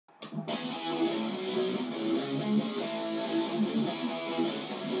Hey,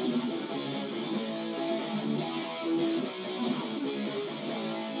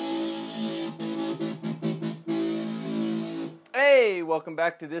 welcome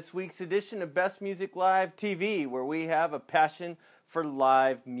back to this week's edition of Best Music Live TV, where we have a passion for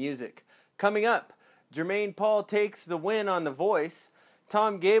live music. Coming up, Jermaine Paul takes the win on The Voice,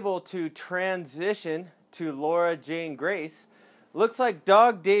 Tom Gabel to transition to Laura Jane Grace, looks like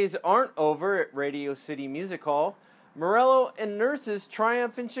dog days aren't over at Radio City Music Hall, Morello and Nurses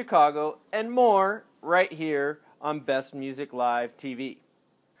triumph in Chicago, and more right here on Best Music Live TV.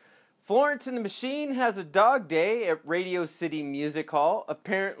 Florence and the Machine has a dog day at Radio City Music Hall,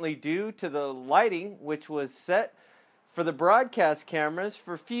 apparently due to the lighting which was set for the broadcast cameras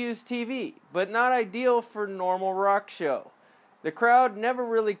for Fuse TV, but not ideal for normal rock show. The crowd never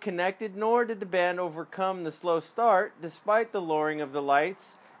really connected, nor did the band overcome the slow start despite the lowering of the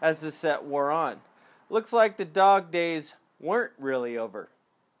lights as the set wore on. Looks like the dog days weren't really over.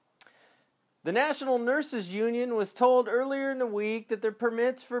 The National Nurses Union was told earlier in the week that their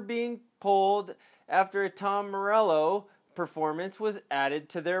permits for being pulled after a Tom Morello performance was added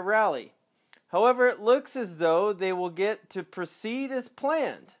to their rally. However, it looks as though they will get to proceed as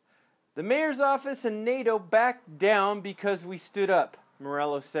planned. The mayor's office and NATO backed down because we stood up,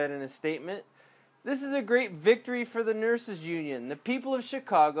 Morello said in a statement. This is a great victory for the Nurses Union, the people of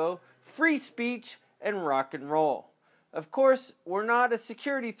Chicago, free speech, and rock and roll. Of course, we're not a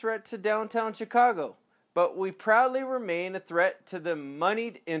security threat to downtown Chicago, but we proudly remain a threat to the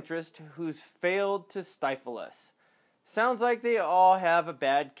moneyed interest who's failed to stifle us. Sounds like they all have a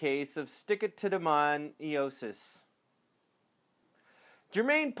bad case of stick-it-to-the-man-iosis.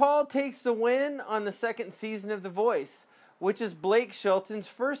 Jermaine Paul takes the win on the second season of The Voice, which is Blake Shelton's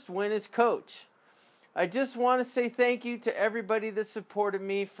first win as coach. I just want to say thank you to everybody that supported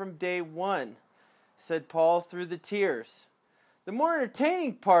me from day one, said Paul through the tears. The more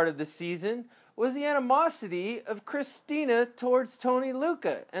entertaining part of the season was the animosity of Christina towards Tony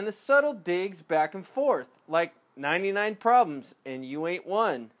Luca and the subtle digs back and forth, like 99 problems and you ain't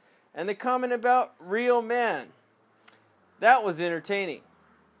one, and the comment about real man. That was entertaining.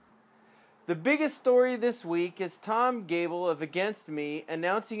 The biggest story this week is Tom Gabel of Against Me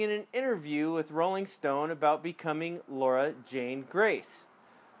announcing in an interview with Rolling Stone about becoming Laura Jane Grace.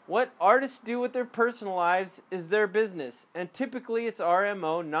 What artists do with their personal lives is their business, and typically it's our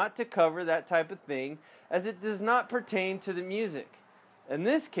MO not to cover that type of thing as it does not pertain to the music. In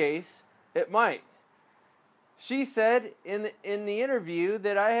this case, it might. She said in the interview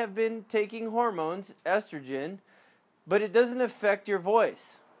that I have been taking hormones, estrogen, but it doesn't affect your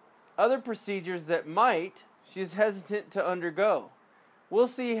voice. Other procedures that might, she's hesitant to undergo. We'll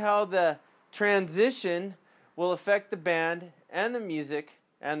see how the transition will affect the band and the music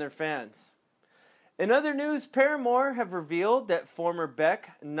and their fans. In other news, Paramore have revealed that former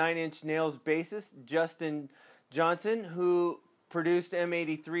Beck, 9 Inch Nails bassist Justin Johnson, who produced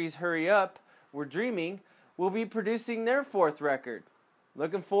M83's Hurry Up, We're Dreaming, will be producing their fourth record.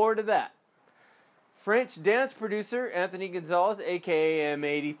 Looking forward to that. French dance producer Anthony Gonzalez, aka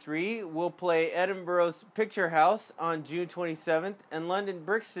M83, will play Edinburgh's Picture House on June 27th and London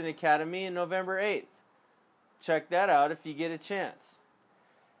Brixton Academy on November 8th. Check that out if you get a chance.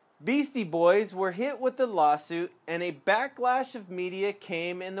 Beastie Boys were hit with the lawsuit, and a backlash of media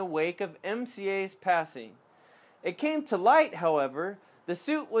came in the wake of MCA's passing. It came to light, however, the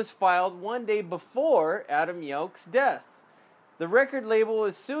suit was filed one day before Adam Yauch's death. The record label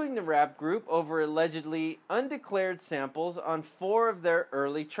is suing the rap group over allegedly undeclared samples on 4 of their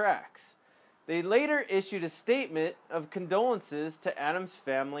early tracks. They later issued a statement of condolences to Adam's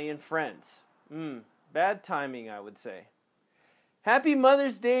family and friends. Bad timing, I would say. Happy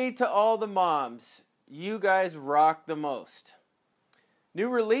Mother's Day to all the moms. You guys rock the most. New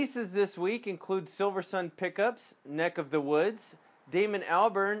releases this week include Silver Sun Pickups, Neck of the Woods, Damon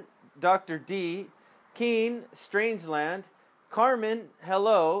Albarn, Dr. D, Keen, Strangeland, Carmen,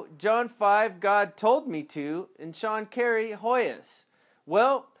 Hello, John 5, God Told Me To, and Sean Carey, Hoyas.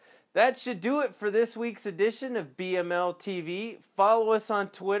 Well, that should do it for this week's edition of BML TV. Follow us on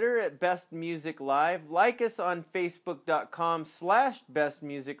Twitter at Best Music Live. Like us on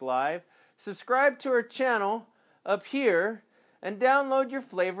Facebook.com/BestMusicLive. Subscribe to our channel up here. And download your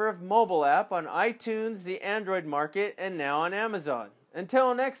flavor of mobile app on iTunes, the Android market, and now on Amazon.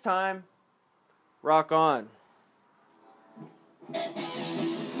 Until next time, rock on.